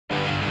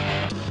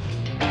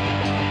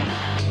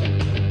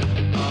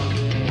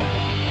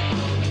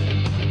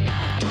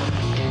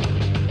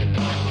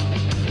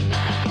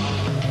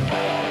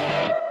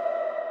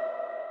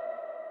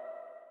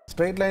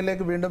Straight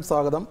ലൈനിലേക്ക് വീണ്ടും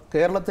സ്വാഗതം.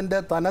 കേരളത്തിൻ്റെ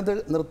തനത്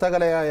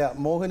നൃത്തകലയായ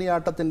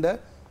മോഹിനിയാട്ടത്തിൻ്റെ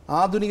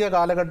ആധുനിക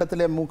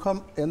കാലഘട്ടത്തിലെ മുഖം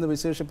എന്ന്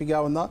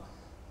വിശേഷിപ്പിക്കാവുന്ന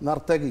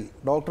നർത്തകി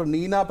ഡോക്ടർ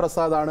നീന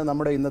പ്രസാദാണ്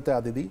നമ്മുടെ ഇന്നത്തെ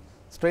അതിഥി.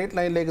 സ്ട്രേറ്റ്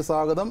ലൈനിലേക്ക്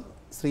സ്വാഗതം,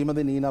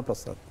 ശ്രീമതി നീന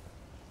പ്രസാദ്.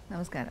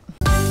 നമസ്കാരം.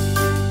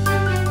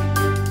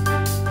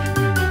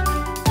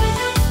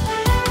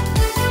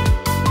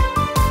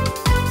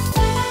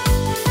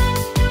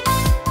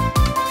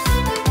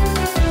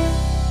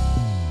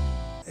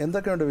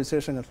 എന്തൊക്കെയുണ്ട്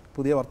വിശേഷങ്ങൾ,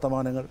 പുതിയ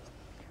വർത്തമാനങ്ങൾ?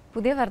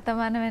 പുതിയ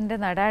വർത്തമാനം എൻ്റെ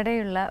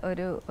നടാടെയുള്ള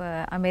ഒരു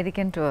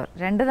അമേരിക്കൻ ടൂർ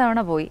 2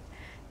 തവണ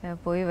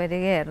പോയി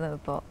വരികയായിരുന്നു.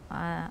 ഇപ്പോൾ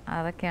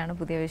അതൊക്കെയാണ്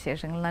പുതിയ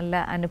വിശേഷങ്ങൾ,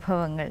 നല്ല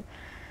അനുഭവങ്ങൾ,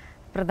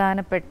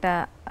 പ്രധാനപ്പെട്ട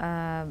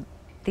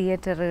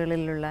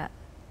തിയേറ്ററുകളിലുള്ള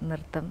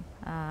നൃത്തം,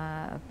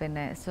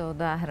 പിന്നെ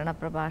ഉദാഹരണ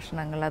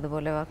പ്രഭാഷണങ്ങൾ,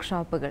 അതുപോലെ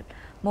വർക്ക്ഷോപ്പുകൾ.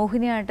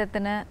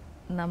 മോഹിനിയാട്ടത്തിന്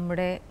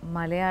നമ്മുടെ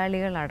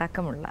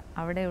മലയാളികളടക്കമുള്ള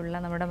അവിടെയുള്ള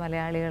നമ്മുടെ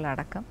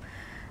മലയാളികളടക്കം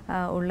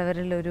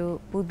ഉള്ളവരിലൊരു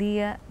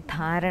പുതിയ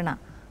ധാരണ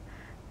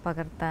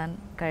പകർത്താൻ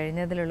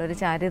കഴിഞ്ഞതിലുള്ളൊരു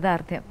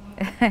ചാരിതാർത്ഥ്യം.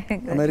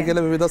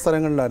 അമേരിക്കയിലെ വിവിധ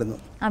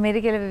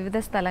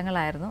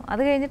സ്ഥലങ്ങളായിരുന്നു.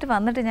 അത് കഴിഞ്ഞിട്ട്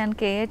വന്നിട്ട് ഞാൻ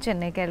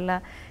KHNA, Kerala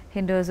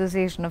Hindu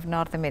association of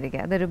north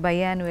America, അതൊരു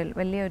ബൈആനുവൽ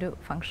വലിയൊരു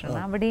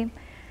ഫംഗ്ഷനാണ്. അവിടെയും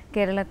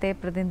കേരളത്തെ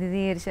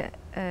പ്രതിനിധീകരിച്ച്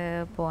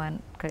പോകാൻ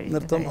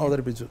കഴിഞ്ഞു,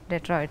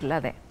 ഡെട്രോയിറ്റിൽ.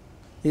 അതെ.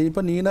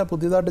 ഇപ്പം നീന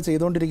പുതിയതായിട്ട്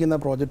ചെയ്തുകൊണ്ടിരിക്കുന്ന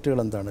പ്രോജക്റ്റുകൾ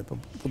എന്താണ്? ഇപ്പം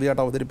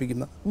പുതിയതായിട്ട്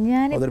അവതരിപ്പിക്കുന്ന?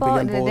 ഞാനിപ്പോൾ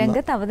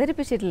രംഗത്ത്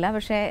അവതരിപ്പിച്ചിട്ടില്ല,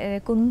 പക്ഷേ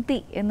കുന്തി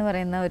എന്ന്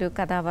പറയുന്ന ഒരു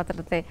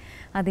കഥാപാത്രത്തെ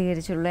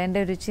അധികരിച്ചുള്ള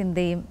എൻ്റെ ഒരു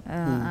ചിന്തയും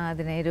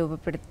അതിനെ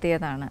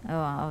രൂപപ്പെടുത്തിയതാണ്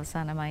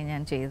അവസാനമായി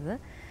ഞാൻ ചെയ്തത്.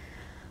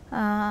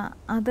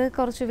 അത്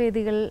കുറച്ച്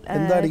വേദികൾ.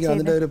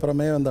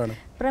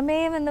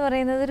 പ്രമേയം എന്ന്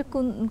പറയുന്നത് ഒരു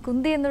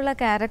കുന്തി എന്നുള്ള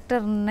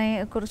ക്യാരക്ടറിനെ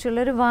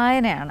കുറിച്ചുള്ളൊരു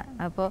വായനയാണ്.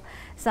 അപ്പോൾ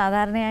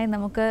സാധാരണയായി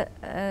നമുക്ക്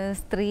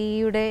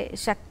സ്ത്രീയുടെ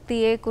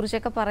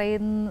ശക്തിയെക്കുറിച്ചൊക്കെ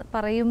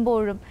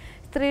പറയുമ്പോഴും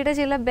സ്ത്രീയുടെ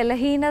ചില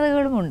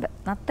ബലഹീനതകളുമുണ്ട്.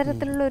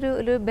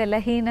 അത്തരത്തിലുള്ളൊരു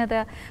ബലഹീനത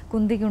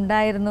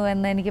കുന്തിക്കുണ്ടായിരുന്നു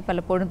എന്ന് എനിക്ക്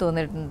പലപ്പോഴും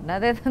തോന്നിയിട്ടുണ്ട്.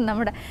 അതായത്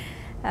നമ്മുടെ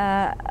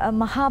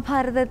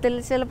മഹാഭാരതത്തിൽ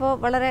ചിലപ്പോൾ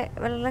വളരെ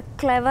വളരെ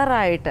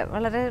ക്ലെവറായിട്ട്,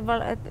 വളരെ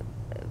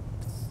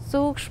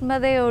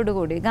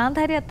സൂക്ഷ്മതയോടുകൂടി,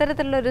 ഗാന്ധാരി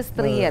അത്തരത്തിലുള്ളൊരു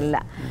സ്ത്രീയല്ല,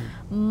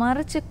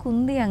 മറിച്ച്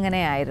കുന്തി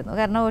അങ്ങനെയായിരുന്നു.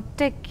 കാരണം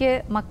ഒറ്റയ്ക്ക്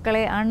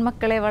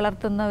ആൺമക്കളെ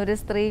വളർത്തുന്ന ഒരു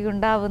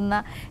സ്ത്രീക്കുണ്ടാവുന്ന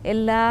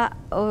എല്ലാ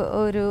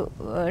ഒരു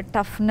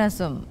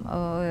ടഫ്നെസ്സും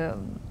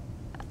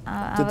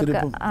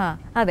അവർക്ക്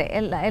അതെ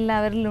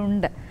എല്ലാവരിലും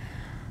ഉണ്ട്.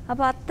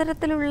 അപ്പോൾ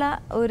അത്തരത്തിലുള്ള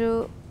ഒരു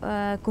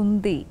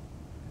കുന്തി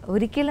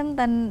ഒരിക്കലും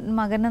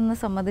മകനെന്ന്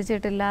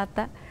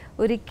സമ്മതിച്ചിട്ടില്ലാത്ത,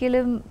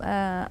 ഒരിക്കലും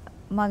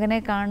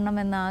മകനെ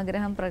കാണണമെന്ന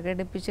ആഗ്രഹം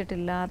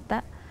പ്രകടിപ്പിച്ചിട്ടില്ലാത്ത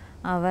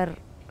അവർ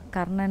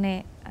കർണനെ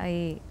ഈ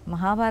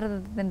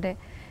മഹാഭാരതത്തിൻ്റെ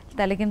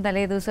തലയ്ക്കും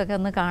തലേ ദിവസമൊക്കെ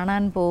ഒന്ന്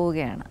കാണാൻ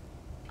പോവുകയാണ്.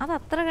 അത്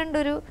അത്ര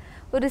കണ്ടൊരു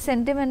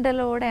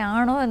സെൻറ്റിമെൻ്റലോടെ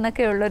ആണോ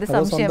എന്നൊക്കെയുള്ളൊരു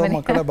സംശയം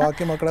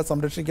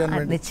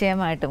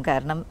നിശ്ചയമായിട്ടും.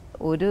 കാരണം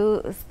ഒരു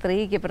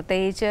സ്ത്രീക്ക്,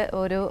 പ്രത്യേകിച്ച്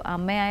ഒരു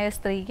അമ്മയായ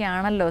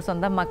സ്ത്രീക്കാണല്ലോ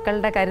സ്വന്തം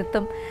മക്കളുടെ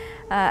കരുത്തും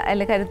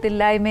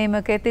കരുത്തില്ലായ്മയും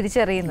ഒക്കെ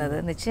തിരിച്ചറിയുന്നത്.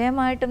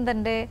 നിശ്ചയമായിട്ടും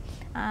തൻ്റെ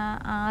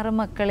 6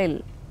 മക്കളിൽ,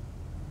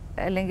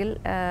 അല്ലെങ്കിൽ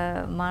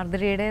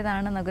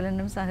മാർദ്ദരിയുടേതാണ്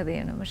നകുലനും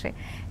സഹദേവനും, പക്ഷേ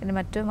എൻ്റെ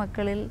മറ്റു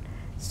മക്കളിൽ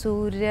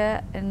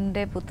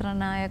സൂര്യൻ്റെ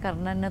പുത്രനായ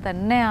കർണന്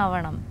തന്നെ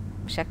ആവണം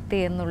ശക്തി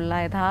എന്നുള്ള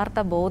യഥാർത്ഥ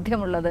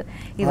ബോധ്യമുള്ളത്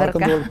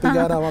ഇവർക്ക്.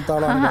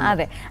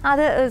 അതെ,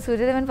 അത്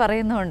സൂര്യദേവൻ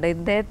പറയുന്നുണ്ട്,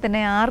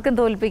 ഇദ്ദേഹത്തിനെ ആർക്കും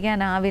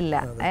തോൽപ്പിക്കാനാവില്ല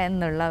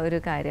എന്നുള്ള ഒരു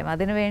കാര്യം.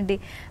 അതിനുവേണ്ടി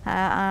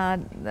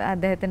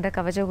അദ്ദേഹത്തിൻ്റെ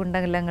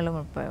കവചകുണ്ടലങ്ങളും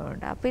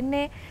ഉണ്ട്.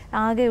 പിന്നെ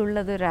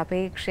ആകെയുള്ളതൊരു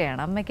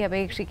അപേക്ഷയാണ്. അമ്മയ്ക്ക്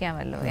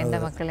അപേക്ഷിക്കാമല്ലോ, എൻ്റെ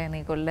മക്കളെ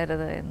നീ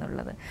കൊല്ലരുത്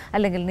എന്നുള്ളത്,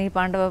 അല്ലെങ്കിൽ നീ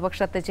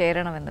പാണ്ഡവപക്ഷത്ത്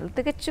ചേരണമെന്നുള്ളത്.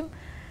 തികച്ചും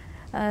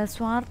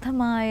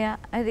സ്വാർത്ഥമായ,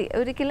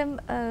 ഒരിക്കലും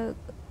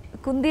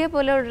കുന്തിയെ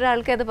പോലെ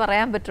ഒരാൾക്ക് അത്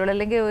പറയാൻ പറ്റുള്ളൂ,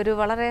 അല്ലെങ്കിൽ ഒരു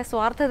വളരെ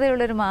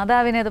സ്വാർത്ഥതയുള്ളൊരു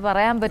മാതാവിനെ അത്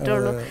പറയാൻ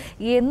പറ്റുള്ളൂ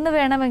എന്ന്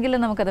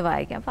വേണമെങ്കിലും നമുക്കത്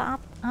വായിക്കാം. അപ്പം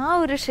ആ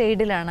ഒരു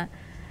ഷെയ്ഡിലാണ്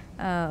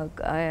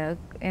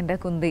എൻ്റെ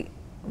കുന്തി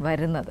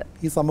വരുന്നത്.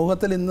 ഈ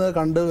സമൂഹത്തിൽ ഇന്ന്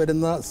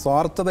കണ്ടുവരുന്ന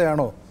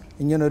സ്വാർത്ഥതയാണോ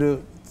ഇങ്ങനൊരു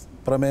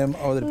പ്രമേയം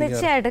അവതരിപ്പിക്കുക?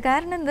 തീർച്ചയായിട്ടും.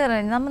 കാരണം എന്താ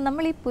പറയുക,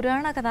 നമ്മൾ ഈ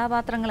പുരാണ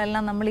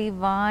കഥാപാത്രങ്ങളെല്ലാം നമ്മൾ ഈ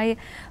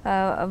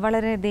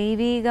വളരെ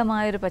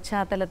ദൈവീകമായൊരു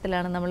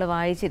പശ്ചാത്തലത്തിലാണ് നമ്മൾ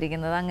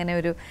വായിച്ചിരിക്കുന്നത്.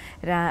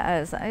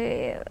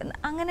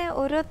 അങ്ങനെ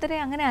ഓരോരുത്തരെ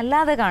അങ്ങനെ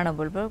അല്ലാതെ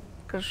കാണുമ്പോൾ, ഇപ്പോൾ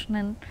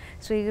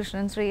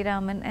ശ്രീകൃഷ്ണൻ,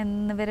 ശ്രീരാമൻ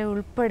എന്നിവരെ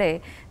ഉൾപ്പെടെ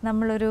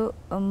നമ്മളൊരു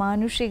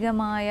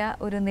മാനുഷികമായ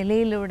ഒരു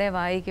നിലയിലൂടെ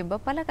വായിക്കുമ്പോൾ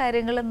പല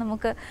കാര്യങ്ങളും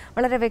നമുക്ക്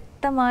വളരെ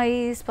വ്യക്തമായി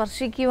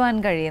സ്പർശിക്കുവാൻ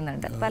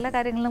കഴിയുന്നുണ്ട്, പല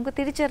കാര്യങ്ങളും നമുക്ക്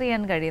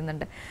തിരിച്ചറിയാൻ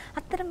കഴിയുന്നുണ്ട്.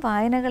 അത്തരം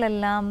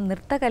വായനകളെല്ലാം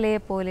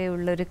നൃത്തകലയെ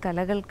പോലെയുള്ള ഒരു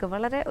കലകൾക്ക്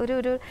വളരെ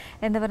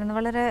എന്താ പറയുന്നത്,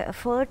 വളരെ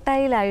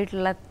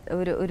ഫെർട്ടൈലായിട്ടുള്ള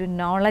ഒരു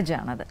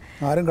നോളജാണത്.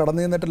 ആരും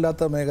കടന്നു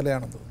ചെന്നിട്ടില്ലാത്ത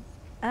മേഖലയാണത്.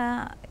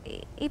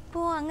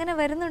 ഇപ്പോൾ അങ്ങനെ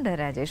വരുന്നുണ്ട്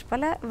രാജേഷ്,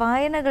 പല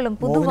വായനകളും,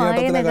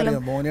 പുതുവായനകളും.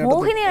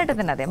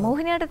 മോഹിനിയാട്ടത്തിന്, അതെ,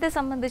 മോഹിനിയാട്ടത്തെ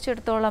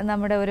സംബന്ധിച്ചിടത്തോളം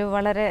നമ്മുടെ ഒരു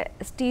വളരെ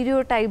സ്റ്റീരിയോ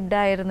ടൈപ്ഡ്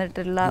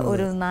ആയിരുന്നിട്ടുള്ള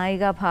ഒരു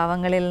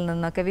നായികാഭാവങ്ങളിൽ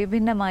നിന്നൊക്കെ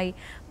വിഭിന്നമായി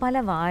പല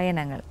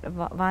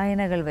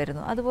വായനകൾ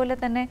വരുന്നു. അതുപോലെ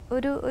തന്നെ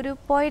ഒരു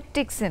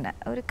പോയറ്റിക്സിന്,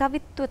 ഒരു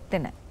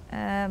കവിത്വത്തിന്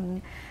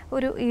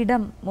ഒരു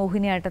ഇടം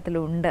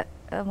മോഹിനിയാട്ടത്തിലുണ്ട്,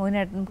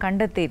 മോഹിനിയാട്ടം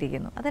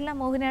കണ്ടെത്തിയിരിക്കുന്നു. അതെല്ലാം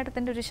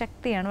മോഹിനിയാട്ടത്തിൻ്റെ ഒരു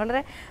ശക്തിയാണ്.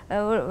 വളരെ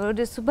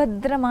ഒരു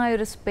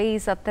സുഭദ്രമായൊരു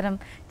സ്പേസ് അത്തരം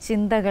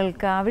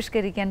ചിന്തകൾക്ക്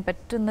ആവിഷ്കരിക്കാൻ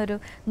പറ്റുന്നൊരു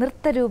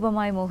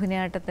നൃത്തരൂപമായി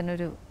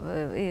മോഹിനിയാട്ടത്തിനൊരു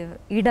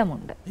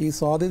ഇടമുണ്ട്. ഈ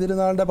സ്വാതി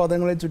തിരുനാളിൻ്റെ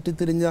പദങ്ങളിൽ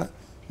ചുറ്റിത്തിരിഞ്ഞ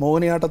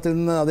മോഹിനിയാട്ടത്തിൽ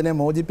നിന്ന് അതിനെ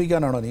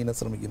മോചിപ്പിക്കാനാണോ നീന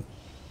ശ്രമിക്കുന്നത്?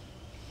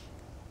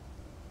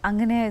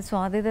 അങ്ങനെ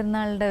സ്വാതി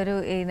തിരുനാളിൻ്റെ ഒരു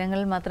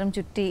ഇനങ്ങൾ മാത്രം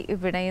ചുറ്റി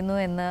പിണയുന്നു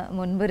എന്ന്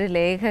മുൻപൊരു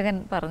ലേഖകൻ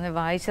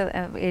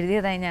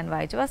എഴുതിയതായി ഞാൻ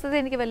വായിച്ചു. വസ്തുത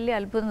എനിക്ക് വലിയ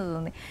അത്ഭുതം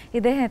തോന്നി.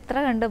 ഇദ്ദേഹം എത്ര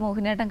കണ്ട്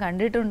മോഹിനിയാട്ടം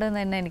കണ്ടിട്ടുണ്ടെന്ന്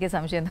തന്നെ എനിക്ക്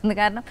സംശയം തോന്നി.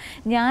 കാരണം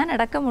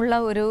ഞാനടക്കമുള്ള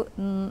ഒരു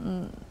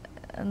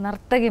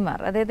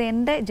നർത്തകിമാർ, അതായത്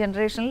എൻ്റെ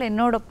ജനറേഷനിൽ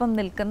എന്നോടൊപ്പം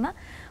നിൽക്കുന്ന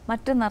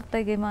മറ്റ്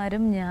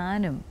നർത്തകിമാരും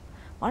ഞാനും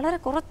വളരെ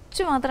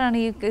കുറച്ച് മാത്രമാണ്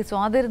ഈ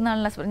സ്വാതി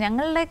തിരുനാളിനെ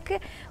ഞങ്ങളുടെയൊക്കെ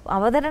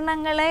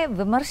അവതരണങ്ങളെ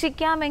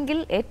വിമർശിക്കാമെങ്കിൽ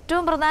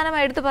ഏറ്റവും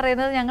പ്രധാനമായി എടുത്ത്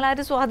പറയുന്നത്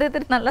ഞങ്ങളാരും സ്വാതി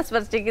തിരുനാളിനെ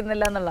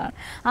സ്പർശിക്കുന്നില്ല എന്നുള്ളതാണ്.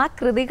 ആ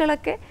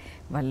കൃതികളൊക്കെ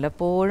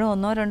വല്ലപ്പോഴും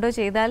ഒന്നോ രണ്ടോ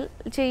ചെയ്താൽ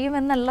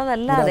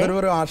ചെയ്യുമെന്നുള്ളതല്ലാതെ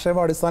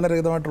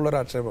അടിസ്ഥാനരഹിതമായിട്ടുള്ളൊരു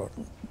ആക്ഷേപമാണ്.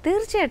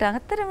 തീർച്ചയായിട്ടും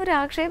അത്തരം ഒരു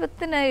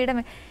ആക്ഷേപത്തിന്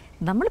ഇടമേ.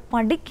 നമ്മൾ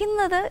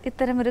പഠിക്കുന്നത്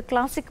ഇത്തരം ഒരു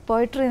ക്ലാസിക്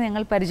പോയട്രി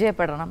ഞങ്ങൾ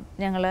പരിചയപ്പെടണം.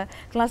 ഞങ്ങൾ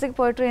ക്ലാസിക്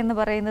പോയട്രി എന്ന്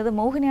പറയുന്നത്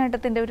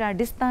മോഹിനിയാട്ടത്തിൻ്റെ ഒരു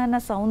അടിസ്ഥാന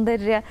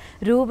സൗന്ദര്യ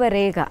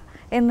രൂപരേഖ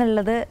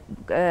എന്നുള്ളത്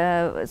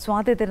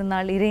സ്വാതി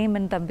തിരുനാൾ,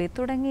 ഇരയിമ്മൻ തമ്പി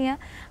തുടങ്ങിയ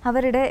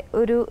അവരുടെ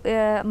ഒരു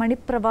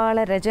മണിപ്രവാള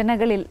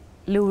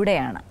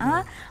രചനകളിലൂടെയാണ്.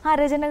 ആ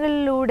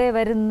രചനകളിലൂടെ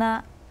വരുന്ന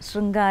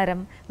ശൃംഗാരം,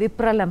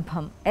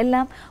 വിപ്രലംഭം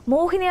എല്ലാം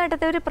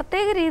മോഹിനിയാട്ടത്തെ ഒരു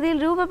പ്രത്യേക രീതിയിൽ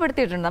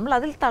രൂപപ്പെടുത്തിയിട്ടുണ്ട്. നമ്മൾ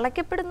അതിൽ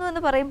തളയ്ക്കപ്പെടുന്നു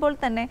എന്ന് പറയുമ്പോൾ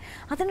തന്നെ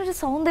അതിനൊരു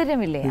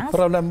സൗന്ദര്യമില്ലേ?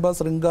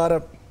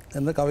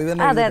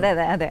 അതെ അതെ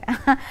അതെ അതെ.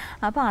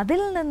 അപ്പോൾ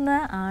അതിൽ നിന്ന്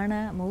ആണ്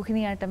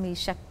മോഹിനിയാട്ടം ഈ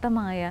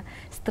ശക്തമായ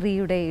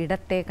സ്ത്രീയുടെ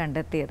ഇടത്തെ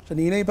കണ്ടെത്തിയത്.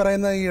 നീന ഈ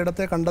പറയുന്ന ഈ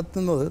ഇടത്തെ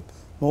കണ്ടെത്തുന്നത്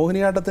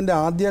മോഹിനിയാട്ടത്തിൻ്റെ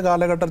ആദ്യ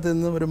കാലഘട്ടത്തിൽ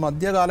നിന്ന് ഒരു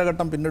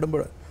മധ്യകാലഘട്ടം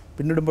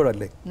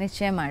പിന്നിടുമ്പോഴല്ലേ?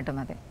 നിശ്ചയമായിട്ടും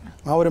അതെ.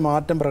 ആ ഒരു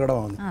മാറ്റം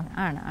പ്രകടമാണ്.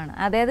 ആണ്.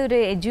 അതായത് ഒരു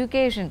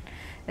എഡ്യൂക്കേഷൻ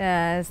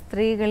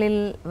സ്ത്രീകളിൽ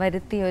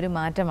വരുത്തിയ ഒരു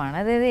മാറ്റമാണ്.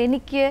 അതായത്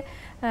എനിക്ക്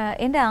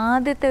എൻ്റെ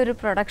ആദ്യത്തെ ഒരു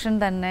പ്രൊഡക്ഷൻ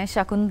തന്നെ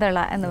ശകുന്തള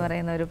എന്ന്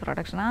പറയുന്ന ഒരു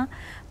പ്രൊഡക്ഷൻ. ആ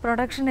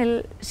പ്രൊഡക്ഷനിൽ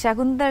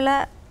ശകുന്തള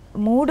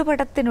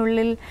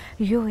മൂടുപടത്തിനുള്ളിൽ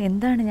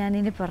എന്താണ്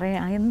ഞാനിനി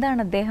എന്താണ്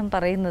അദ്ദേഹം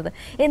പറയുന്നത്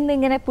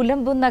എന്നിങ്ങനെ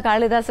പുലമ്പുന്ന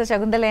കാളിദാസ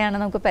ശകുന്തളയാണ്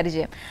നമുക്ക്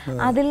പരിചയം.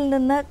 അതിൽ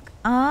നിന്ന്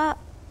ആ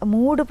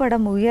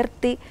മൂടുപടം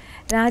ഉയർത്തി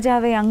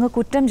രാജാവെ അങ്ങ്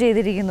കുറ്റം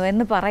ചെയ്തിരിക്കുന്നു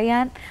എന്ന്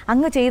പറയാൻ,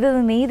 അങ്ങ് ചെയ്തത്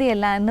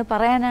നീതിയല്ല എന്ന്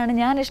പറയാനാണ്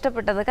ഞാൻ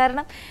ഇഷ്ടപ്പെട്ടത്.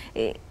 കാരണം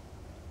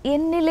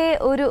എന്നിലെ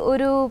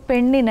ഒരു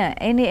പെണ്ണിന്,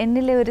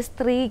 എന്നിലെ ഒരു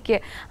സ്ത്രീക്ക്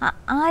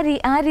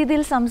ആ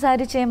രീതിയിൽ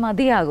സംസാരിച്ചേ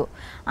മതിയാകൂ.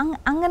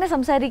 അങ്ങനെ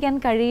സംസാരിക്കാൻ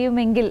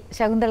കഴിയുമെങ്കിൽ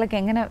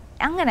എങ്ങനെ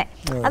അങ്ങനെ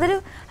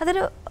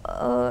അതൊരു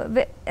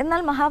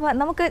എന്നാൽ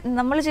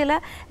നമ്മൾ ചില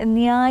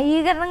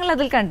ന്യായീകരണങ്ങൾ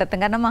അതിൽ കണ്ടെത്തും.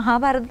 കാരണം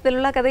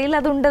മഹാഭാരതത്തിലുള്ള കഥയിൽ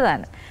അതുണ്ട്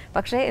താനും.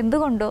 പക്ഷേ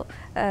എന്തുകൊണ്ടോ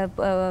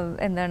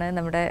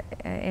നമ്മുടെ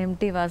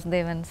MT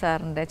വാസുദേവൻ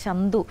സാറിൻ്റെ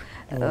ചന്തു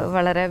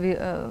വളരെ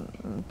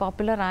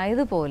പോപ്പുലർ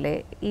ആയതുപോലെ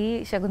ഈ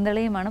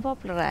ശകുന്തളയുമാണ്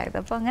പോപ്പുലർ ആയത്.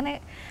 അപ്പോൾ അങ്ങനെ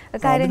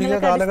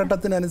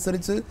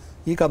കാലഘട്ടത്തിനനുസരിച്ച്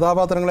ഈ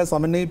കഥാപാത്രങ്ങളെ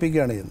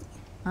സമന്വയിപ്പിക്കുകയാണ് ചെയ്യുന്നത്.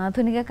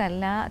 ആധുനിക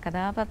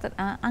കഥാപാത്രം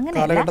അങ്ങനെ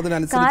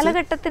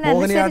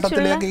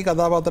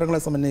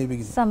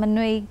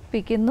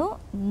സമന്വയിപ്പിക്കുന്നു.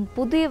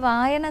 പുതിയ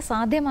വായന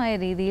സാധ്യമായ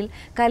രീതിയിൽ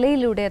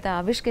കലയിലൂടെ അത്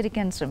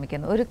ആവിഷ്കരിക്കാൻ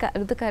ശ്രമിക്കുന്നു.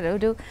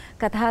 ഒരു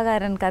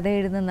കഥാകാരൻ കഥ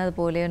എഴുതുന്നത്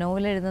പോലെയോ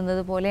നോവൽ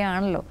എഴുതുന്നത്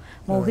പോലെയാണല്ലോ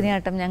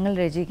മോഹിനിയാട്ടം ഞങ്ങൾ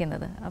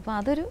രചിക്കുന്നത്. അപ്പോൾ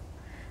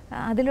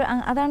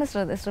അതാണ്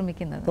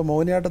ശ്രമിക്കുന്നത്. ഇപ്പോൾ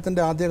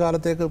മോഹിനിയാട്ടത്തിൻ്റെ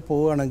ആദ്യകാലത്തേക്ക്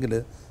പോവുകയാണെങ്കിൽ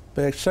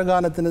ഇപ്പോൾ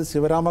യക്ഷഗാനത്തിന്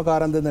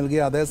ശിവരാമകാരന്ത്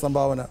നൽകിയ അതേ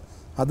സംഭാവന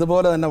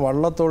അതുപോലെ തന്നെ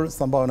വള്ളത്തോൾ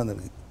സംഭാവന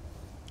നൽകി.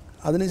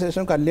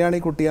 അതിനുശേഷം കല്യാണി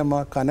കുട്ടിയമ്മ,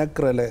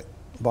 കനക്രലെ,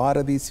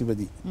 ഭാരതി,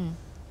 ശിവജി,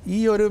 ഈ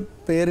ഒരു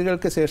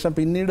പേരുകൾക്ക് ശേഷം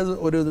പിന്നീട്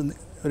ഒരു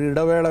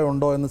ഇടവേള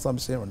ഉണ്ടോ എന്ന്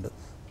സംശയമുണ്ട്.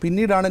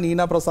 പിന്നീടാണ്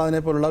നീന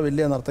പ്രസാദിനെ പോലുള്ള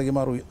വലിയ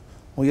നർത്തകിമാർ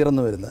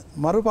ഉയർന്നു വരുന്നത്.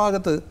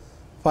 മറുഭാഗത്ത്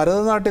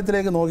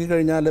ഭരതനാട്യത്തിലേക്ക്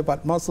നോക്കിക്കഴിഞ്ഞാൽ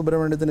പത്മ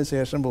സുബ്രഹ്മണ്യത്തിന്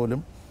ശേഷം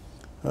പോലും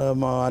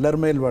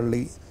അലർമേൽ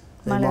വള്ളി,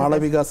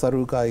 മാളവിക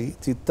സറൂക്കായി,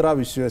 ചിത്ര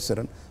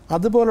വിശ്വേശ്വരൻ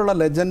അതുപോലുള്ള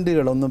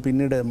ലെജൻഡുകളൊന്നും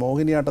പിന്നീട്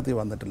മോഹിനിയാട്ടത്തിൽ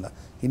വന്നിട്ടില്ല.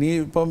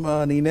 ഇനിയിപ്പം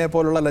നീനയെ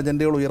പോലുള്ള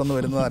ലെജൻഡുകൾ ഉയർന്നു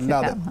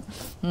വരുന്നതല്ലാതെ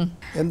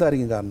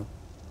എന്തായിരിക്കും കാരണം?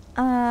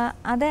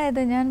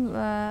 അതായത്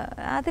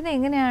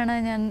അതിനെങ്ങനെയാണ്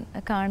ഞാൻ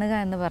കാണുക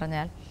എന്ന്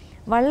പറഞ്ഞാൽ,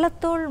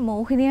 വള്ളത്തോൾ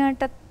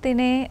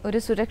മോഹിനിയാട്ടത്തിനെ ഒരു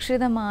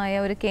സുരക്ഷിതമായ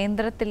ഒരു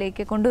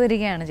കേന്ദ്രത്തിലേക്ക്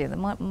കൊണ്ടുവരികയാണ് ചെയ്തത്.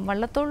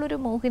 വള്ളത്തോൾ ഒരു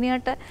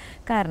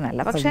മോഹിനിയാട്ടക്കാരനല്ല,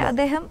 പക്ഷേ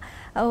അദ്ദേഹം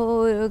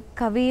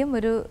കവിയും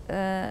ഒരു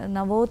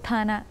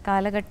നവോത്ഥാന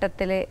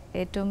കാലഘട്ടത്തിലെ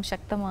ഏറ്റവും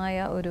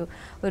ശക്തമായ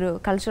ഒരു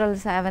കൾച്ചറൽ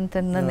സാവൻത്ത്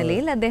എന്ന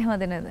നിലയിൽ അദ്ദേഹം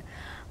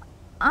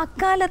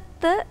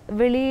അക്കാലത്ത്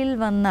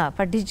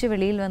പഠിച്ച്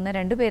വെളിയിൽ വന്ന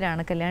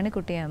രണ്ടുപേരാണ്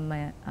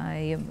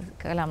കല്യാണിക്കുട്ടിയമ്മയും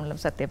കലാമണ്ഡലം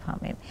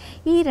സത്യഭാമയും.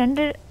 ഈ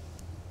രണ്ട്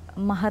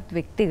മഹത്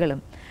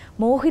വ്യക്തികളും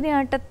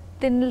മോഹിനിയാട്ടത്തിൽ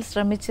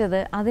ശ്രമിച്ചത്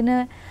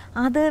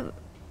അത്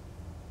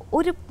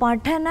ഒരു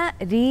പഠന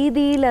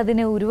രീതിയിൽ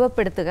അതിനെ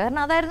ഉരുവപ്പെടുത്തുക.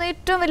 കാരണം അതായിരുന്നു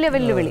ഏറ്റവും വലിയ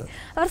വെല്ലുവിളി.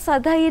 അവർ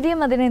സധൈര്യം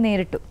അതിനെ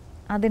നേരിട്ടു.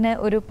 അതിന്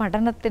ഒരു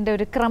പഠനത്തിൻ്റെ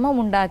ഒരു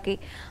ക്രമമുണ്ടാക്കി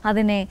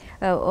അതിനെ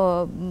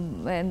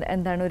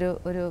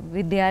ഒരു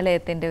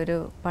വിദ്യാലയത്തിൻ്റെ ഒരു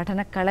പഠന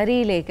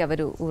കളരിയിലേക്ക് അവർ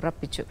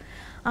ഉറപ്പിച്ചു.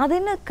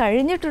 അതിന്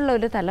കഴിഞ്ഞിട്ടുള്ള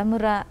ഒരു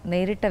തലമുറ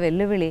നേരിട്ട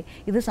വെല്ലുവിളി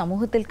ഇത്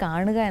സമൂഹത്തിൽ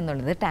കാണുക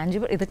എന്നുള്ളത്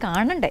ടാഞ്ചിബിൾ, ഇത്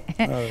കാണണ്ടേ,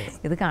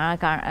 ഇത്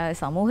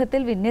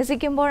സമൂഹത്തിൽ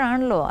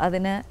വിന്യസിക്കുമ്പോഴാണല്ലോ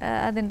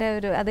അതിൻ്റെ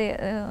അത്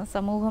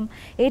സമൂഹം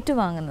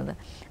ഏറ്റുവാങ്ങുന്നത്.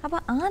 അപ്പോൾ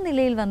ആ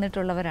നിലയിൽ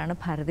വന്നിട്ടുള്ളവരാണ്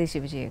ഭാരതി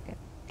ശിവജിയൊക്കെ.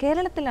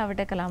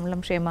 കേരളത്തിലാവട്ടെ കലാമണ്ഡലം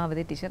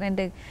ക്ഷേമാവതി ടീച്ചർ,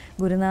 എൻ്റെ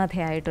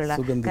ഗുരുനാഥയായിട്ടുള്ള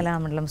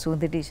കലാമണ്ഡലം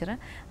സുഗന്ധി ടീച്ചർ.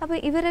 അപ്പോൾ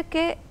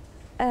ഇവരൊക്കെ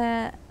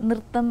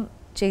നൃത്തം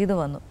ചെയ്തു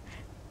വന്നു.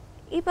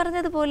 ഈ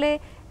പറഞ്ഞതുപോലെ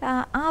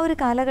ആ ഒരു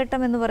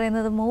കാലഘട്ടം എന്ന്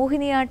പറയുന്നത്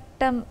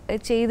മോഹിനിയാട്ടം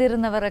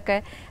ചെയ്തിരുന്നവരൊക്കെ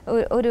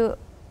ഒരു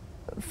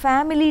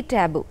ഫാമിലി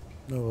ടാബു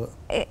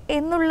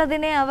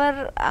എന്നുള്ളതിനെ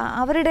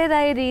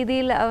അവരുടേതായ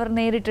രീതിയിൽ അവർ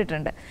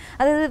നേരിട്ടിട്ടുണ്ട്.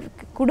 അതായത്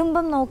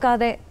കുടുംബം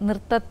നോക്കാതെ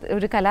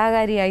ഒരു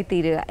കലാകാരിയായി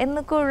തീരുക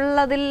എന്നൊക്കെ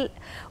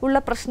ഉള്ള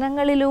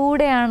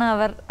പ്രശ്നങ്ങളിലൂടെയാണ്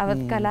അവർ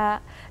കലാ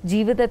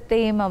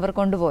ജീവിതത്തെയും അവർ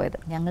കൊണ്ടുപോയത്.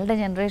 ഞങ്ങളുടെ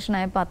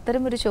ജനറേഷനായപ്പോൾ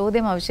അത്തരം ഒരു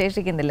ചോദ്യം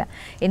അവശേഷിക്കുന്നില്ല.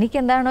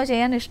 എനിക്കെന്താണോ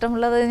ചെയ്യാൻ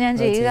ഇഷ്ടമുള്ളത് ഞാൻ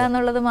ചെയ്യുക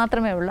എന്നുള്ളത്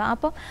മാത്രമേ ഉള്ളൂ.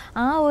 അപ്പം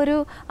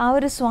ആ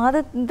ഒരു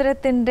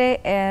സ്വാതന്ത്ര്യത്തിൻ്റെ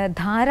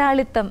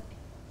ധാരാളിത്തം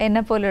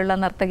എന്നെപ്പോലെയുള്ള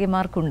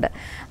നർത്തകിമാർക്കുണ്ട്.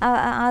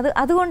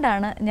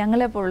 അതുകൊണ്ടാണ്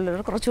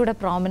ഞങ്ങളെപ്പോലുള്ളവർ കുറച്ചുകൂടെ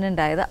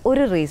പ്രോമിനൻ്റ് ആയത്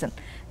ഒരു റീസൺ.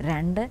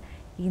 2,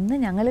 ഇന്ന്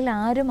ഞങ്ങളിൽ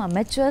ആരും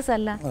അമച്വേഴ്സ്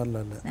അല്ല,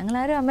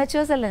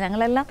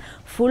 ഞങ്ങളെല്ലാം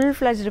ഫുൾ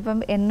ഫ്ലെജ്ഡ്.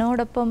 ഇപ്പം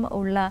എന്നോടൊപ്പം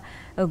ഉള്ള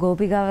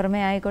ഗോപിക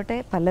വർമ്മ ആയിക്കോട്ടെ,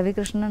 പല്ലവി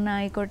കൃഷ്ണൻ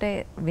ആയിക്കോട്ടെ,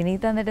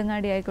 വിനീത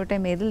നെടുങ്ങാടി ആയിക്കോട്ടെ,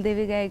 മേതിൽ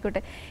ദേവിക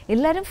ആയിക്കോട്ടെ,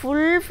 എല്ലാവരും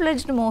ഫുൾ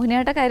ഫ്ലെജ്ഡ്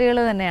മോഹിനിയാട്ടക്കാരികൾ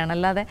തന്നെയാണ്.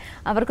 അല്ലാതെ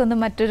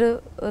അവർക്കൊന്നും മറ്റൊരു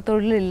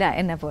തൊഴിലില്ല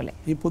എന്നെ പോലെ.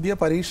 ഈ പുതിയ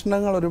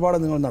പരീക്ഷണങ്ങൾ ഒരുപാട്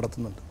നിങ്ങൾ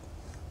നടത്തുന്നുണ്ട്.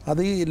 അത്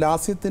ഈ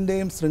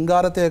ലാസ്യത്തിൻ്റെയും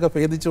ശൃംഗാരത്തെയൊക്കെ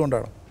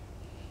ഭേദിച്ചുകൊണ്ടാണ്.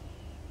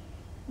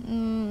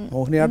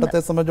 മോഹിനിയാട്ടത്തെ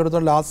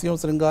സംബന്ധിച്ചിടത്തോളം ലാസ്യവും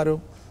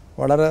ശൃംഗാരവും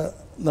വളരെ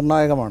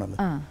നിർണായകമാണല്ലോ.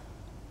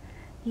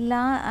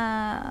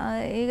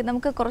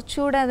 നമുക്ക്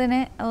കുറച്ചുകൂടെ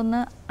അതിനെ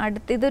ഒന്ന്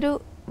ഇതൊരു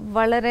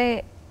വളരെ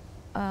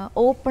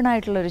ഓപ്പൺ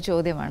ആയിട്ടുള്ളൊരു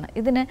ചോദ്യമാണ്.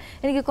 ഇതിന്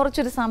എനിക്ക്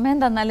കുറച്ചൊരു സമയം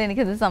തന്നാലേ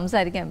എനിക്കിത്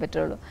സംസാരിക്കാൻ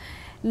പറ്റുള്ളൂ.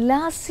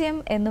 ലാസ്യം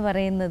എന്ന്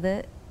പറയുന്നത്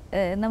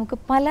നമുക്ക്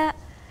പല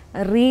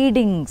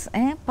റീഡിങ്സ്,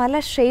 പല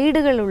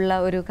ഷെയ്ഡുകളുള്ള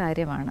ഒരു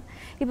കാര്യമാണ്.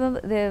 ഇപ്പം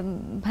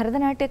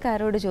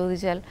ഭരതനാട്യക്കാരോട്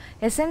ചോദിച്ചാൽ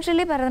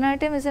essentially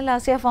Bharatanatyam is A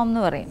ലാസ്യ form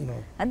എന്ന് പറയും.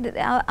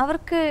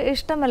 അവർക്ക്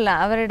ഇഷ്ടമല്ല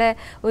അവരുടെ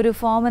ഒരു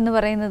ഫോം എന്ന്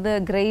പറയുന്നത്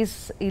ഗ്രേസ്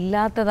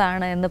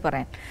ഇല്ലാത്തതാണ് എന്ന്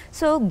പറയാൻ.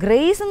 സോ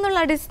ഗ്രേസ്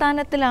എന്നുള്ള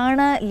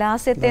അടിസ്ഥാനത്തിലാണ്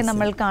ലാസ്യത്തെ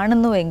നമ്മൾ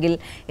കാണുന്നുവെങ്കിൽ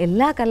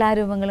എല്ലാ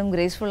കലാരൂപങ്ങളും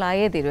ഗ്രേസ്ഫുൾ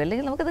ആയേ തീരും,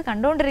 അല്ലെങ്കിൽ നമുക്കത്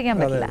കണ്ടുകൊണ്ടിരിക്കാൻ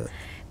പറ്റില്ല.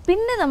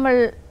 പിന്നെ നമ്മൾ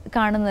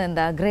കാണുന്നത്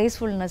എന്താ,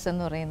 ഗ്രേസ്ഫുൾനെസ്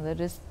എന്ന് പറയുന്നത്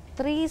ഒരു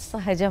സ്ത്രീ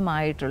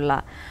സഹജമായിട്ടുള്ള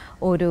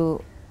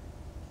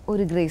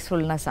ഒരു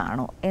ഗ്രേസ്ഫുൾനെസ്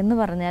ആണോ എന്ന്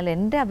പറഞ്ഞാൽ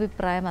എൻ്റെ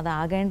അഭിപ്രായം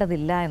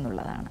അതാകേണ്ടതില്ല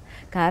എന്നുള്ളതാണ്.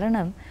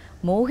 കാരണം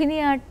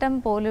മോഹിനിയാട്ടം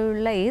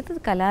പോലെയുള്ള ഏത്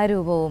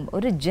കലാരൂപവും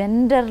ഒരു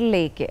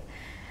ജെൻഡറിലേക്ക്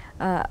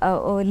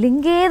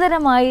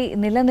ലിംഗേതരമായി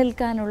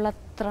നിലനിൽക്കാനുള്ള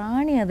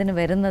ത്രാണി അതിന്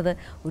വരുന്നത്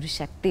ഒരു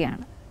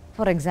ശക്തിയാണ്.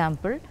 ഫോർ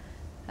എക്സാമ്പിൾ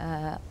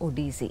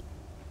ഒഡീസി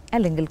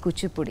അല്ലെങ്കിൽ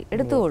കുച്ചിപ്പുടി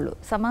എടുത്തുകൊള്ളൂ.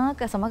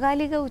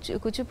 സമകാലിക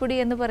കുച്ചിപ്പുടി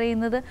എന്ന്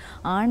പറയുന്നത്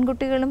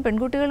ആൺകുട്ടികളും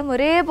പെൺകുട്ടികളും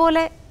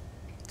ഒരേപോലെ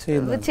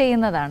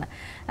ചെയ്യുന്നതാണ്.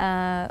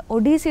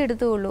 ഒഡീസി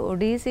എടുത്തുകൊള്ളൂ.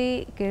 ഒഡീസി,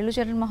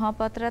 കേളുചരൺ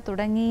മഹാപാത്ര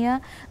തുടങ്ങിയ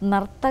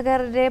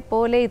നർത്തകരെ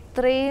പോലെ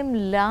ഇത്രയും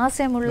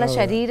ലാസ്യമുള്ള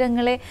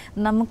ശരീരങ്ങളെ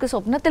നമുക്ക്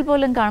സ്വപ്നത്തിൽ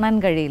പോലും കാണാൻ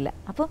കഴിയില്ല.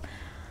 അപ്പം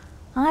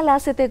ആ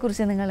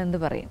ലാസ്യത്തെക്കുറിച്ച് നിങ്ങൾ എന്ത്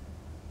പറയും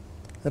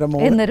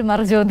എന്നൊരു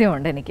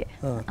മറുചോദ്യമുണ്ട് എനിക്ക്.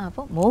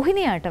 അപ്പോൾ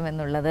മോഹിനിയാട്ടം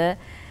എന്നുള്ളത്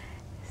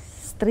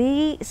സ്ത്രീ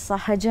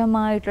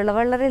സഹജമായിട്ടുള്ള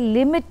വളരെ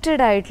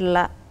ലിമിറ്റഡ്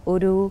ആയിട്ടുള്ള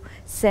ഒരു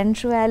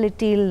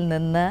സെൻഷ്വാലിറ്റിയിൽ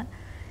നിന്ന്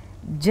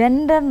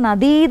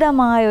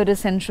ജെൻഡറിനതീതമായ ഒരു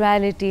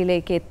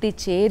സെൻഷ്വാലിറ്റിയിലേക്ക്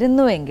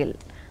എത്തിച്ചേരുന്നുവെങ്കിൽ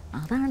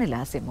അതാണ്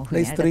ലാസ്യം.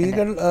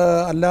 സ്ത്രീകൾ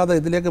അല്ലാതെ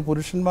ഇതിലേക്ക്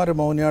പുരുഷന്മാർ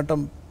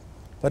മോഹിനിയാട്ടം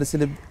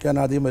പരിശീലിക്കാൻ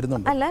ആദ്യം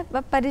വരുന്നുണ്ട്?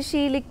 അല്ല,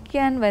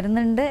 പരിശീലിക്കാൻ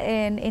വരുന്നുണ്ട്.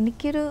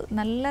 എനിക്കൊരു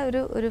നല്ല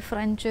ഒരു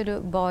ഫ്രഞ്ച് ഒരു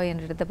ബോയ്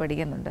എൻ്റെ അടുത്ത്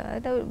പഠിക്കുന്നുണ്ട്.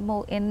 അതായത്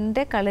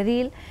എൻ്റെ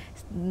കളരിയിൽ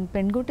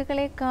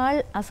പെൺകുട്ടികളെക്കാൾ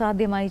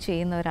അസാധ്യമായി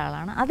ചെയ്യുന്ന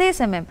ഒരാളാണ്.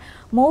 അതേസമയം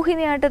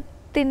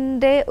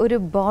മോഹിനിയാട്ടത്തിൻ്റെ ഒരു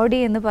ബോഡി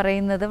എന്ന്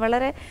പറയുന്നത്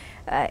വളരെ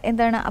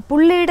എന്താണ്,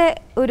 പുള്ളിയുടെ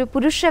ഒരു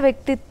പുരുഷ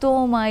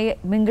വ്യക്തിത്വവുമായി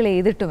മിങ്കിൾ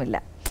ചെയ്തിട്ടുമില്ല.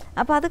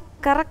 അപ്പോൾ അത്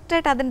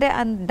കറക്റ്റായിട്ട് അതിൻ്റെ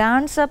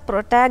dancer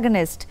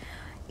protagonist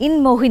in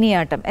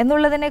Mohiniyattam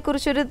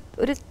എന്നുള്ളതിനെക്കുറിച്ചൊരു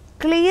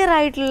clear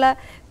ആയിട്ടുള്ള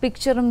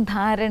പിക്ചറും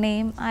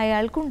ധാരണയും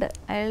അയാൾക്കുണ്ട്,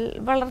 അയാൾ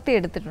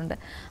വളർത്തിയെടുത്തിട്ടുണ്ട്.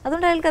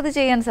 അതുകൊണ്ട് അയാൾക്കത്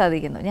ചെയ്യാൻ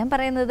സാധിക്കുന്നു. ഞാൻ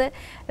പറയുന്നത്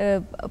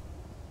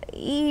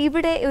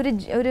ഇവിടെ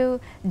ഒരു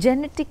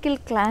ജനറ്റിക്കൽ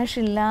ക്ലാഷ്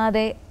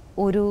ഇല്ലാതെ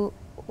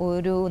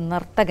ഒരു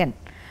നർത്തകൻ,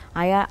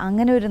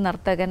 അങ്ങനെ ഒരു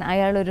നർത്തകൻ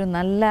അയാളൊരു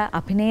നല്ല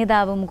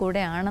അഭിനേതാവും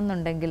കൂടെ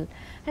ആണെന്നുണ്ടെങ്കിൽ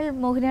അയാൾ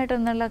മോഹിനിയാട്ടം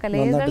എന്നുള്ള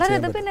കലയെ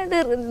വളരെ പിന്നെ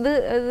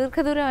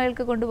ദീർഘദൂരം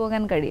അയാൾക്ക്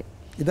കൊണ്ടുപോകാൻ കഴിയും.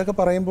 ഇതൊക്കെ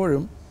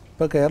പറയുമ്പോഴും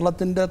ഇപ്പോൾ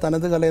കേരളത്തിൻ്റെ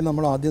തനത് കലയെ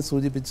നമ്മൾ ആദ്യം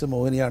സൂചിപ്പിച്ച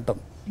മോഹിനിയാട്ടം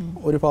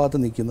ഒരു ഭാഗത്ത്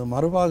നിൽക്കുന്നു,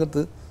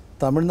 മറുഭാഗത്ത്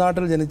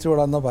തമിഴ്നാട്ടിൽ ജനിച്ചു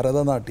വളർന്ന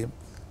ഭരതനാട്യം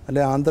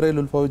അല്ലെ ആന്ധ്രയിൽ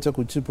ഉത്ഭവിച്ച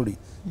കുച്ചിപ്പുടി,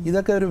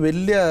 ഇതൊക്കെ ഒരു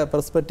വലിയ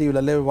പെർസ്പെക്റ്റീവിൽ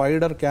അല്ലെ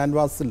വൈഡർ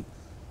ക്യാൻവാസിൽ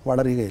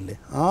വളരുകയില്ലേ?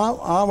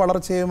 ആ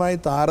വളർച്ചയുമായി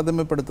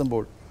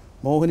താരതമ്യപ്പെടുത്തുമ്പോൾ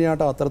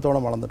മോഹിനിയാട്ടം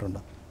അത്രത്തോളം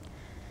വളർന്നിട്ടുണ്ട്?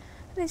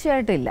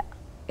 തീർച്ചയായിട്ടും ഇല്ല.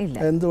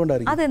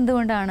 എന്തുകൊണ്ടായിരിക്കും?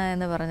 അതെന്തുകൊണ്ടാണ്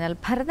എന്ന് പറഞ്ഞാൽ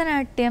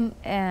ഭരതനാട്യം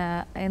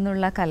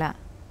എന്നുള്ള കല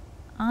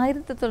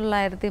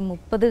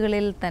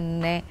 1930കളിൽ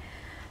തന്നെ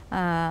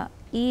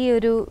ഈ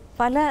ഒരു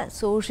പല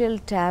സോഷ്യൽ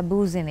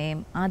ടാബൂസിനെയും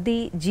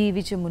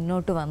അതിജീവിച്ച്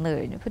മുന്നോട്ട് വന്നു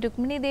കഴിഞ്ഞു. ഇപ്പോൾ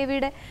രുക്മിണി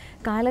ദേവിയുടെ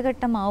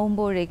കാലഘട്ടം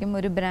ആവുമ്പോഴേക്കും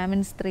ഒരു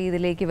ബ്രാഹ്മിൻ സ്ത്രീ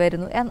ഇതിലേക്ക്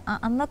വരുന്നു.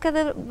 അന്നൊക്കെ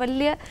അത്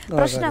വലിയ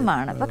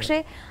പ്രശ്നമാണ്. പക്ഷേ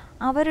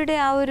അവരുടെ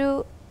ആ ഒരു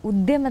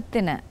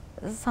ഉദ്യമത്തിന്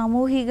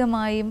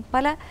സാമൂഹികമായും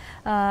പല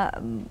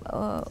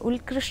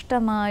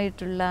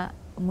ഉത്കൃഷ്ടമായിട്ടുള്ള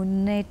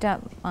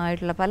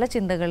മുന്നേറ്റമായിട്ടുള്ള പല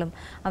ചിന്തകളും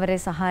അവരെ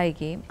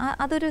സഹായിക്കുകയും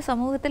അതൊരു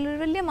സമൂഹത്തിൽ ഒരു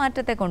വലിയ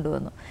മാറ്റത്തെ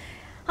കൊണ്ടുവന്നു.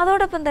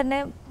 അതോടൊപ്പം തന്നെ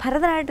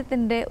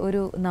ഭരതനാട്യത്തിൻ്റെ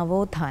ഒരു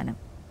നവോത്ഥാനം,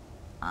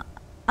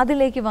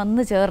 അതിലേക്ക്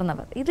വന്നു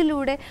ചേർന്നവർ,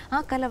 ഇതിലൂടെ ആ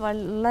കല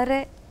വളരെ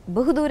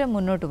ബഹുദൂരം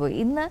മുന്നോട്ട് പോയി.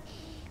 ഇന്ന്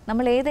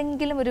നമ്മൾ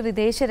ഏതെങ്കിലും ഒരു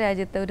വിദേശ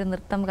രാജ്യത്തെ ഒരു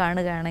നൃത്തം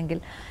കാണുകയാണെങ്കിൽ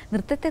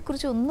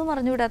നൃത്തത്തെക്കുറിച്ച് ഒന്നും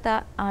അറിഞ്ഞുകൂടാത്ത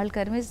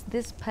ആൾക്കാർ മീൻസ്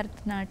ദിസ്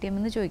ഭരതനാട്യം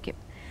എന്ന് ചോദിക്കും.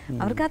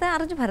 അവർക്കത്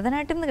അറിഞ്ഞു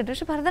ഭരതനാട്യം എന്ന് കേട്ടു,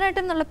 പക്ഷെ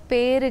ഭരതനാട്യം എന്നുള്ള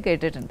പേര്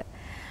കേട്ടിട്ടുണ്ട്.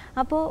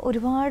 അപ്പോൾ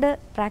ഒരുപാട്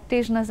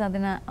പ്രാക്ടീഷണേഴ്സ്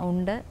അതിന്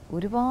ഉണ്ട്,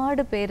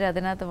 ഒരുപാട് പേര്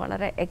അതിനകത്ത്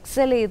വളരെ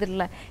എക്സൽ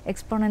ചെയ്തിട്ടുള്ള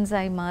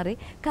എക്സ്പോണൻസായി മാറി.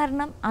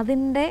 കാരണം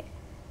അതിൻ്റെ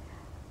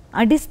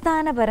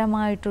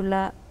അടിസ്ഥാനപരമായിട്ടുള്ള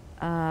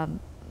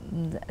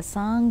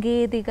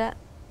സാങ്കേതിക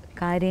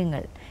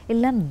കാര്യങ്ങൾ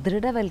എല്ലാം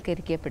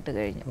ദൃഢവൽക്കരിക്കപ്പെട്ട്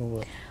കഴിഞ്ഞു.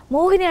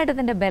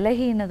 മോഹിനിയാട്ടത്തിൻ്റെ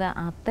ബലഹീനത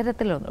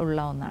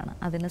അത്തരത്തിലുള്ള ഒന്നാണ്.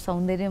 അതിന്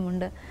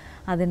സൗന്ദര്യമുണ്ട്,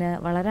 അതിന്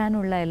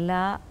വളരാനുള്ള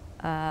എല്ലാ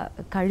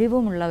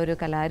കഴിവുമുള്ള ഒരു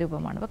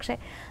കലാരൂപമാണ്. പക്ഷേ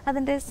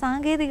അതിൻ്റെ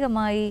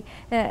സാങ്കേതികമായി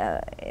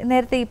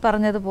നേരത്തെ ഈ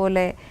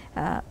പറഞ്ഞതുപോലെ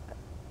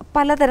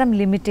പലതരം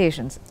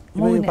ലിമിറ്റേഷൻസ്.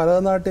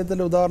 ഭരതനാട്യത്തിൽ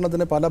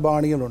ഉദാഹരണത്തിന് പല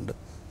ബാണികളുണ്ട്,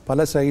 പല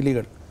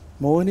ശൈലികൾ.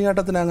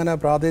 മോഹിനിയാട്ടത്തിന് അങ്ങനെ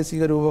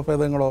പ്രാദേശിക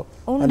രൂപഭേദങ്ങളോ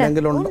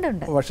അല്ലെങ്കിൽ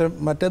പക്ഷെ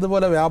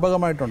മറ്റേതുപോലെ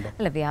വ്യാപകമായിട്ടുണ്ടോ?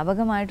 അല്ല,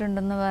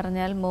 വ്യാപകമായിട്ടുണ്ടെന്ന്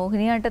പറഞ്ഞാൽ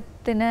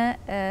മോഹിനിയാട്ടത്തിന്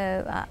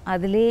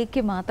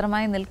അതിലേക്ക്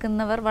മാത്രമായി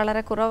നിൽക്കുന്നവർ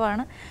വളരെ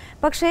കുറവാണ്.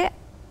 പക്ഷേ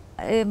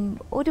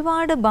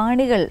ഒരുപാട്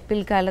ബാണികൾ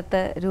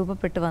പിൽക്കാലത്ത്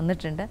രൂപപ്പെട്ട്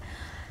വന്നിട്ടുണ്ട്.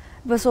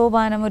 ഇപ്പോൾ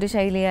സോപാനം ഒരു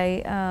ശൈലിയായി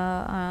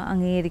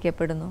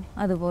അംഗീകരിക്കപ്പെടുന്നു.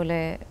 അതുപോലെ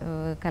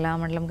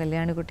കലാമണ്ഡലം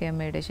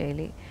കല്യാണിക്കുട്ടിയമ്മയുടെ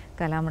ശൈലി,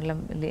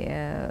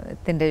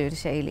 കലാമണ്ഡലത്തിൻ്റെ ഒരു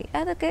ശൈലി,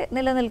 അതൊക്കെ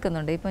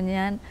നിലനിൽക്കുന്നുണ്ട്. ഇപ്പം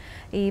ഞാൻ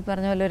ഈ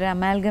പറഞ്ഞ പോലെ ഒരു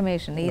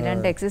അമാൽഗമേഷൻ, ഈ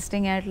രണ്ട്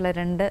എക്സിസ്റ്റിംഗ് ആയിട്ടുള്ള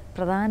രണ്ട്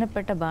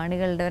പ്രധാനപ്പെട്ട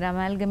ബാണികളുടെ ഒരു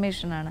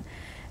അമാൽഗമേഷനാണ്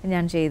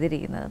ഞാൻ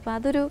ചെയ്തിരിക്കുന്നത്. അപ്പോൾ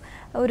അതൊരു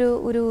ഒരു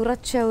ഒരു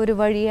ഉറച്ച ഒരു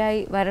വഴിയായി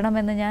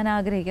വരണമെന്ന് ഞാൻ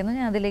ആഗ്രഹിക്കുന്നു.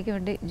 ഞാൻ അതിലേക്ക്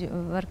വേണ്ടി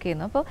വർക്ക്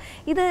ചെയ്യുന്നു. അപ്പോൾ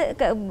ഇത്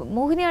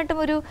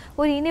മോഹിനിയാട്ടം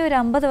ഇനി ഒരു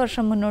 50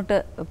 വർഷം മുന്നോട്ട്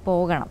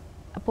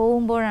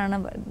പോകുമ്പോഴാണ്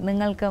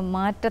നിങ്ങൾക്ക്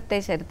മാറ്റത്തെ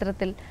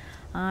ചരിത്രത്തിൽ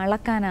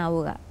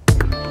അളക്കാനാവുക.